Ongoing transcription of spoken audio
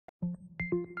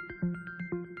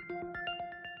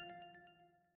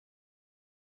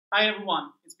Hi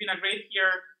everyone, it's been a great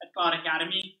year at Cloud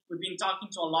Academy. We've been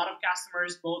talking to a lot of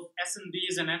customers, both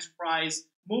SMBs and enterprise,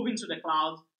 moving to the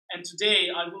cloud. And today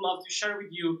I would love to share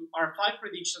with you our 5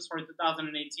 predictions for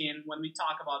 2018 when we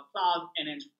talk about cloud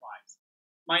and enterprise.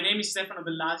 My name is Stefano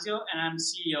Bellasio and I'm the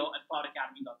CEO at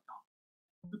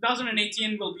cloudacademy.com.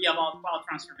 2018 will be about cloud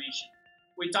transformation.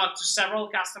 We talked to several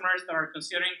customers that are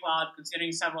considering cloud,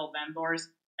 considering several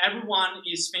vendors. Everyone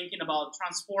is thinking about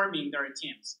transforming their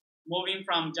teams, moving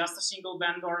from just a single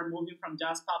vendor, moving from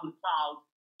just public cloud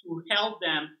to help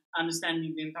them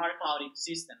understanding the entire cloud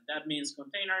ecosystem. That means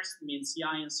containers, it means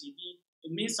CI and CD.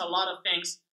 It means a lot of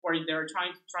things where they're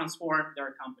trying to transform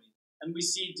their company. And we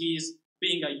see these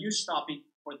being a huge topic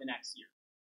for the next year.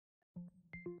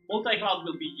 Multi-cloud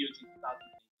will be huge in 2018.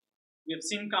 We have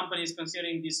seen companies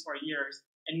considering this for years,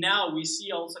 and now we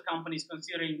see also companies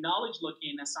considering knowledge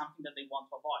looking as something that they want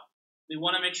to avoid. They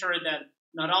want to make sure that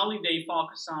not only they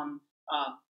focus on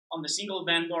the single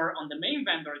vendor, on the main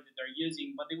vendor that they're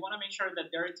using, but they want to make sure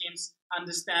that their teams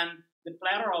understand the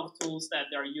plethora of tools that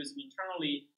they're using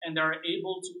internally and they're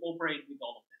able to operate with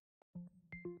all of them.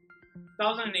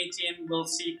 2018 will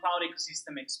see cloud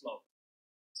ecosystem explode.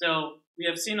 So we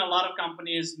have seen a lot of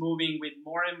companies moving with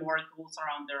more and more tools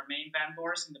around their main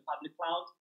vendors in the public cloud.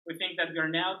 We think that we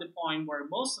are now at the point where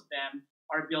most of them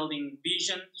are building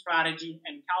vision, strategy,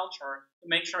 and culture to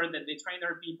make sure that they train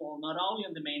their people not only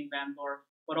on the main vendor,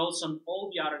 but also on all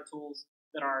the other tools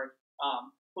that are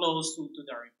close to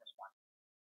their infrastructure.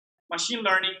 Machine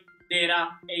learning, data,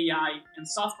 AI, and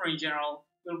software in general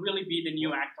will really be the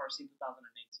new actors in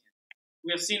 2018.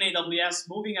 We have seen AWS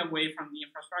moving away from the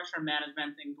infrastructure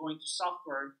management and going to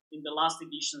software in the last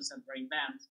editions and during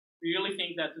events. We really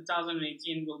think that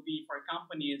 2018 will be for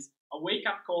companies a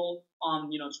wake-up call on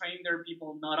training their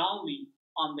people not only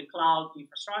on the cloud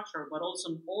infrastructure, but also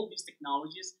on all these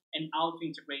technologies and how to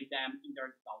integrate them in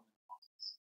their development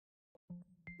process.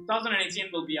 2018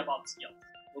 will be about skills.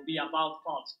 It will be about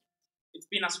cloud skills. It's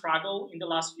been a struggle in the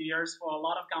last few years for a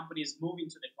lot of companies moving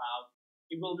to the cloud.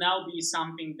 It will now be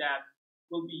something that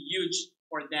will be huge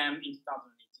for them in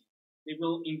 2018. They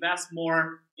will invest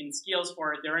more in skills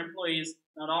for their employees,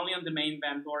 not only on the main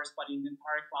vendors, but in the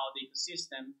entire cloud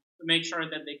ecosystem to make sure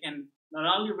that they can not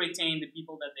only retain the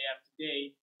people that they have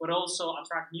today, but also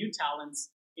attract new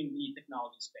talents in the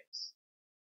technology space.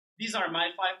 These are my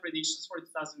 5 predictions for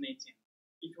 2018.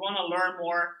 If you want to learn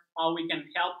more how we can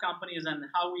help companies and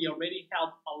how we already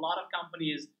help a lot of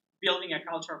companies building a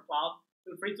culture of cloud,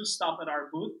 feel free to stop at our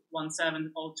booth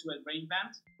 1702 at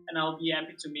re:Invent, and I'll be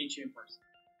happy to meet you in person.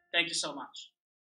 Thank you so much.